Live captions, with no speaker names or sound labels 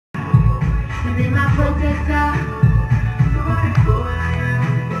be my protector.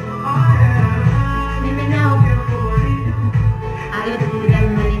 Let me know. I do them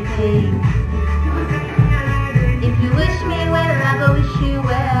many things. If you wish me well, I go wish you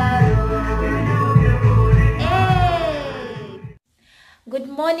well. Hey! Good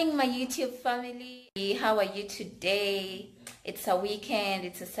morning, my YouTube family. How are you today? It's a weekend,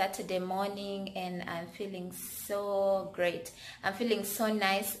 it's a Saturday morning, and I'm feeling so great. I'm feeling so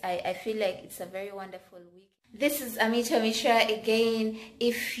nice. I feel like it's a very wonderful week. This is Amita Mishra again.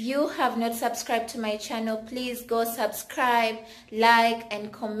 If you have not subscribed to my channel, please go subscribe, like,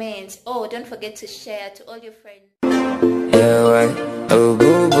 and comment. Oh, don't forget to share to all your friends. Yeah, right. Oh,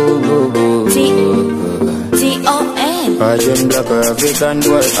 boo, boo, boo, boo. T-O-N. I dream black African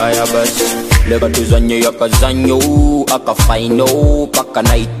boy, I have a lega tuzanye yakazanyo, akafaino, paka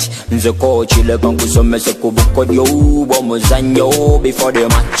night. Nze coach lega nkusomese kubukodyo, bomuzanyo before the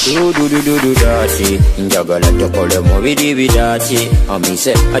match. Do dati, njagala tokole mubiri bidati. Ami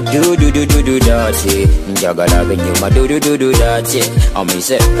se, do dati, njagala benyuma do dati. Ami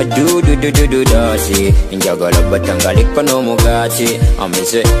se, do dati, njagala batangaliko no mugati. Ami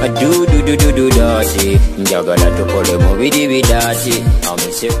se, do dati, njagala tokole mubiri bidati.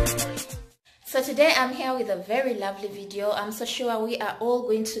 Ami se. So today I'm here with a very lovely video. I'm so sure we are all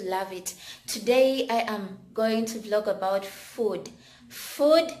going to love it. Today I am going to vlog about food.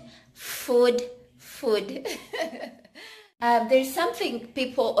 Food. There's something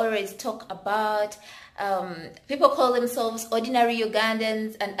people always talk about. People call themselves ordinary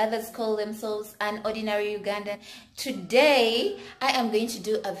Ugandans and others call themselves unordinary Ugandan. Today I am going to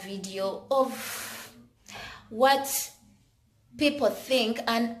do a video of what people think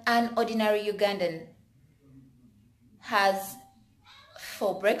an ordinary Ugandan has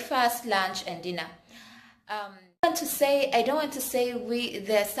for breakfast, lunch, and dinner. I don't want to say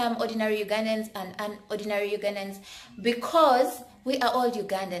there are some ordinary Ugandans and unordinary Ugandans, because we are all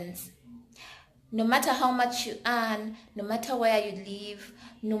Ugandans. No matter how much you earn, no matter where you live,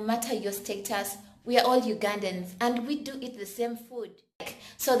 no matter your status, we are all Ugandans and we do eat the same food.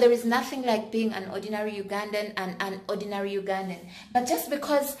 So there is nothing like being an ordinary Ugandan and an ordinary Ugandan. But just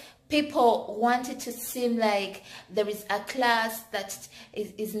because people want it to seem like there is a class that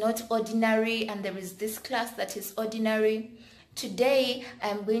is not ordinary and there is this class that is ordinary, today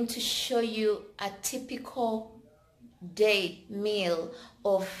I'm going to show you a typical day meal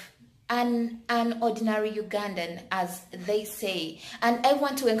of an ordinary Ugandan, as they say. And I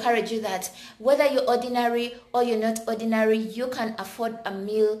want to encourage you that whether you're ordinary or you're not ordinary, you can afford a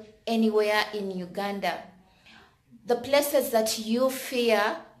meal anywhere in Uganda. The places that you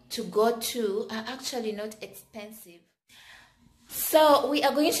fear to go to are actually not expensive. So we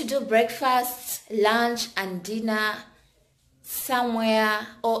are going to do breakfast, lunch, and dinner somewhere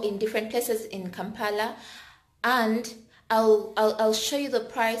or in different places in Kampala, and I'll show you the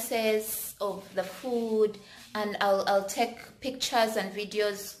prices of the food, and I'll take pictures and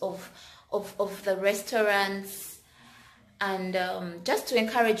videos of the restaurants, and just to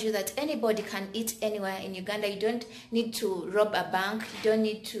encourage you that anybody can eat anywhere in Uganda. You don't need to rob a bank, you don't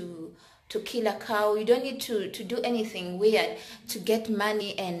need to kill a cow, you don't need to do anything weird to get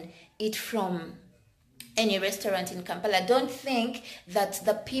money and eat from any restaurant in Kampala. Don't think that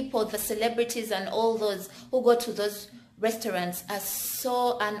the people, the celebrities and all those who go to those restaurants are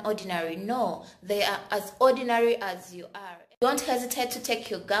so unordinary. No, they are as ordinary as you are. Don't hesitate to take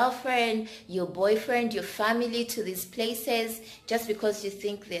your girlfriend, your boyfriend, your family to these places just because you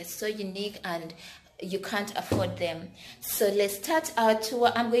think they're so unique and you can't afford them. So let's start our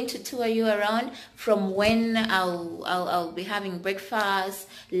tour. I'm going to tour you around from when I'll be having breakfast,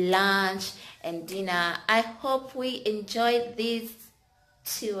 lunch, and dinner. I hope we enjoyed this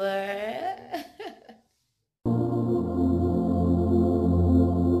tour.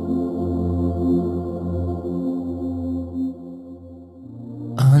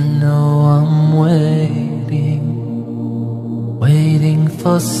 I know I'm waiting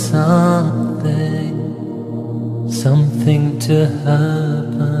for something to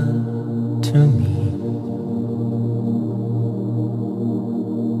happen to me.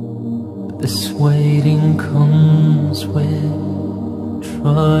 But this waiting comes with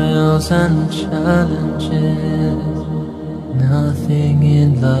trials and challenges. Nothing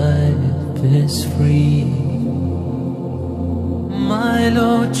in life is free. My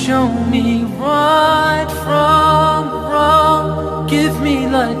Lord, show me right from wrong. Give me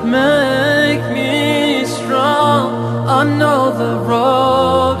light, make me strong. I know the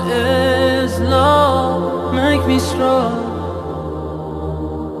road is long. Make me strong.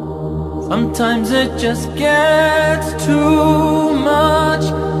 Sometimes it just gets too much.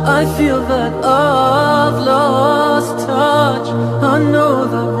 I feel that I've lost touch. I know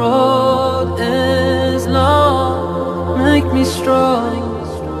the road is long. Make me strong.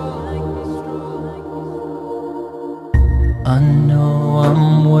 I know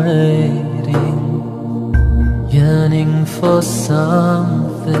I'm waiting, yearning for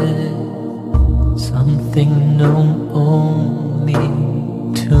something, something known only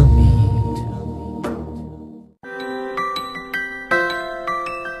to me.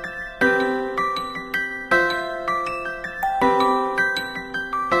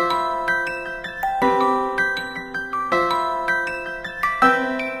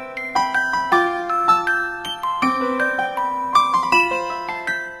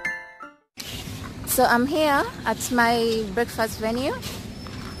 So I'm here at my breakfast venue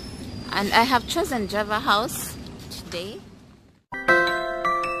and I have chosen Java House today.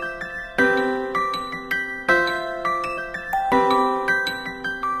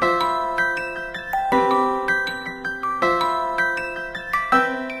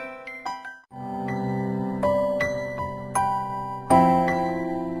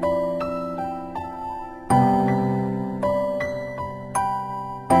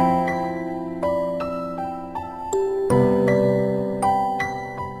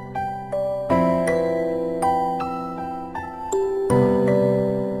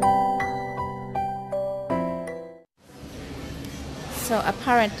 So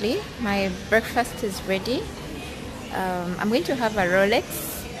apparently my breakfast is ready. I'm going to have a Rolex.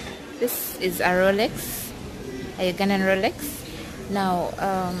 This is a Rolex, a Ugandan Rolex. Now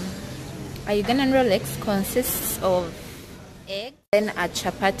a Ugandan Rolex consists of egg, then a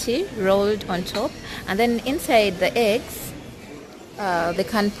chapati rolled on top, and then inside the eggs they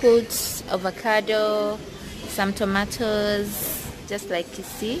can put avocado, some tomatoes, just like you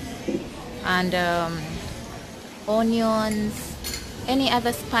see, and onions, any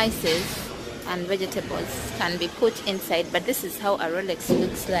other spices and vegetables can be put inside. But this is how a Rolex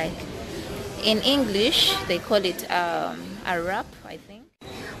looks like. In English they call it a wrap, I think.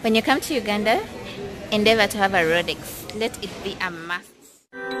 When you come to Uganda, endeavor to have a Rolex. Let it be a must.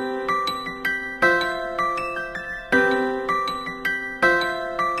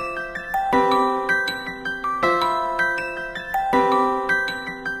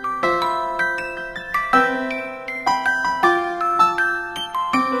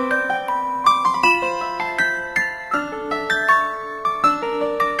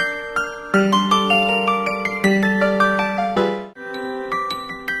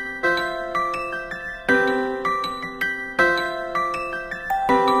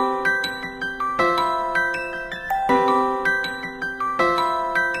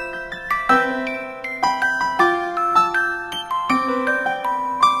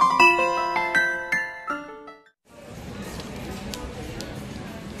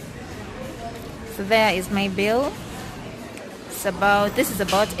 So there is my bill. This is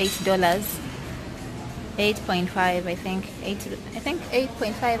about $8, 8.5 I think,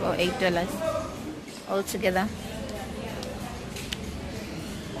 8.5 or $8 altogether.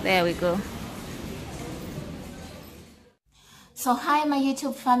 There we go. So hi my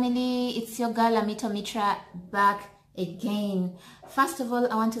YouTube family, it's your girl Amito Mitra back again. First of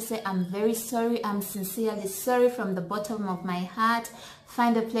all, I want to say I'm very sorry. I'm sincerely sorry from the bottom of my heart.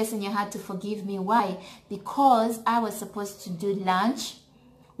 Find a place in your heart to forgive me. Why? Because I was supposed to do lunch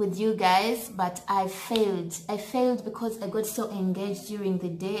with you guys, but I failed. I failed because I got so engaged during the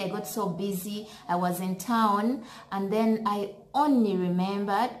day. I got so busy. I was in town, and then I only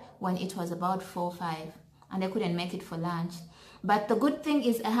remembered when it was about 4 or 5, and I couldn't make it for lunch. But the good thing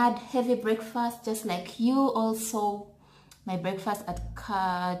is I had heavy breakfast, just like you also. My breakfast at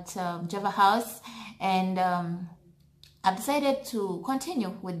Java House, and I've decided to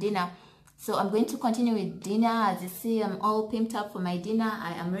continue with dinner. So I'm going to continue with dinner. As you see, I'm all pimped up for my dinner.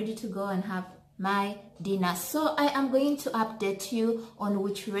 I am ready to go and have my dinner. So I am going to update you on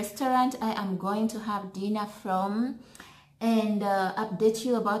which restaurant I am going to have dinner from, and update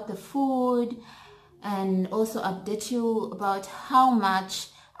you about the food, and also update you about how much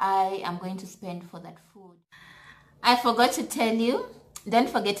I am going to spend for that food. I forgot to tell you, don't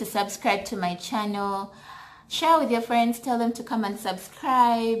forget to subscribe to my channel, share with your friends, tell them to come and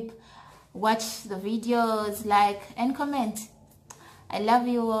subscribe, watch the videos, like and comment. I love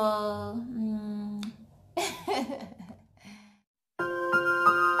you all.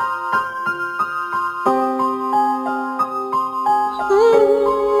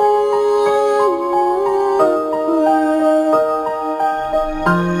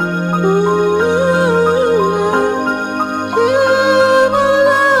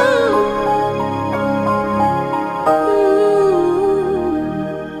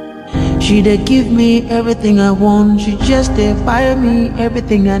 She dey give me everything I want. She just dey buy me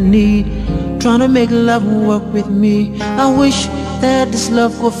everything I need. Tryna make love work with me. I wish that this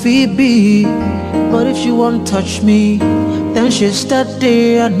love could feed me. But if she won't touch me, then she start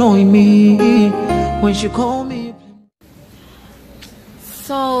there annoying me when she call me.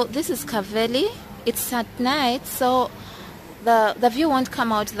 So this is Kaveli. It's at night, so the view won't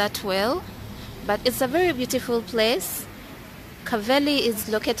come out that well, but it's a very beautiful place. Kaveli is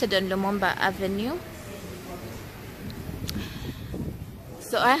located on Lumumba Avenue.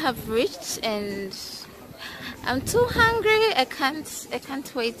 So I have reached and I'm too hungry. I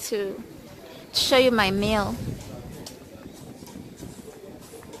can't wait to show you my meal.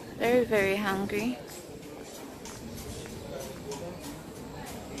 Very, very hungry.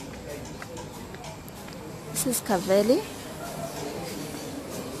 This is Kaveli.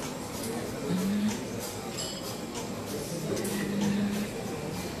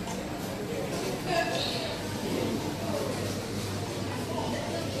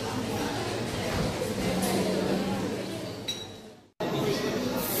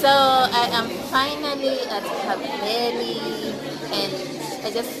 So I am finally at Kaveli and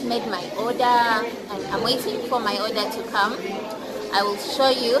I just made my order and I'm waiting for my order to come. I will show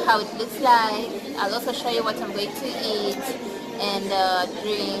you how it looks like. I'll also show you what I'm going to eat and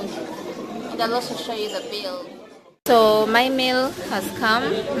drink, and I'll also show you the bill. So my meal has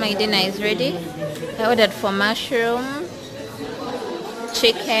come, my dinner is ready. I ordered for mushroom,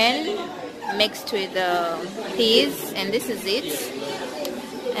 chicken mixed with peas, and this is it,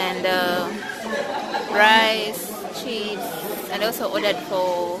 and rice, cheese, and also ordered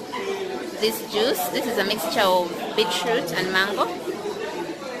for this juice. This is a mixture of beetroot and mango.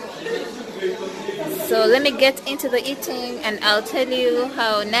 So let me get into the eating and I'll tell you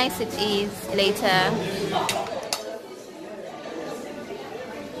how nice it is later.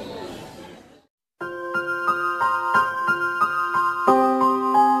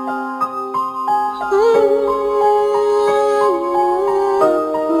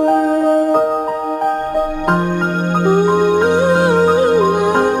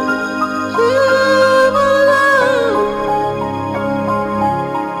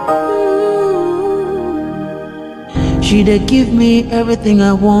 She dey give me everything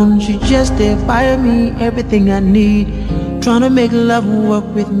I want. She just dey buy me everything I need. Tryna make love work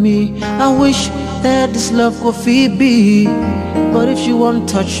with me. I wish that this love could feed me. But if she won't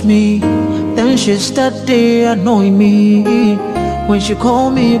touch me, then she start there annoying me when she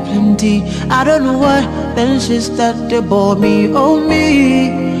call me plenty. I don't know why, then she start to bore me. Oh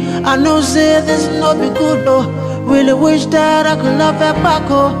me, I know say this no be good though. Really wish that I could love her back,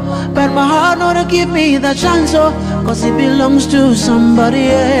 oh. But my heart know to give me that chance, oh. Cause it belongs to somebody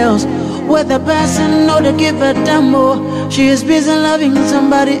else. Where the person know to give a damn, oh. She is busy loving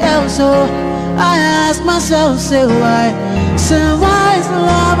somebody else, oh. I ask myself, say why? Say why is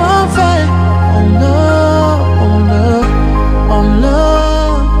love unfair? Oh love, oh love, oh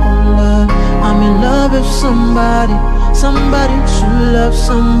love, oh love. I'm in love with somebody. Somebody to love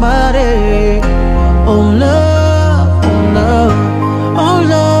somebody. Oh love, oh love, oh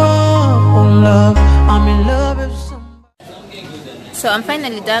love, oh love. I'm in love with somebody. So I'm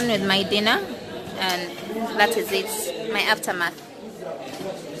finally done with my dinner and that is it, my aftermath.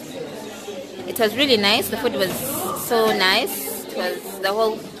 It was really nice. The food was so nice. The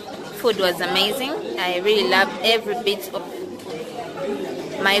whole food was amazing. I really loved every bit of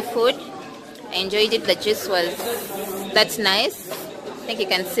my food. I enjoyed it. The juice was that nice. I think you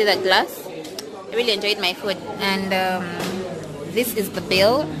can see the glass. I really enjoyed my food. And this is the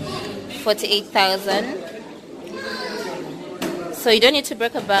bill, 48,000. So you don't need to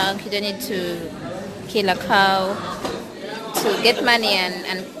break a bank. You don't need to kill a cow to get money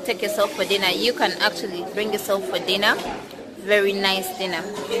and take yourself for dinner. You can actually bring yourself for dinner. Very nice dinner.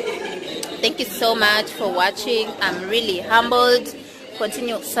 Thank you so much for watching. I'm really humbled.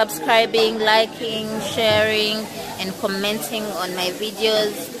 Continue subscribing, liking, sharing, and commenting on my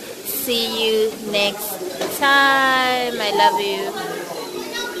videos. See you next time. I love you.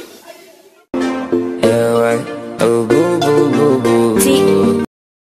 Yeah, right. Oh,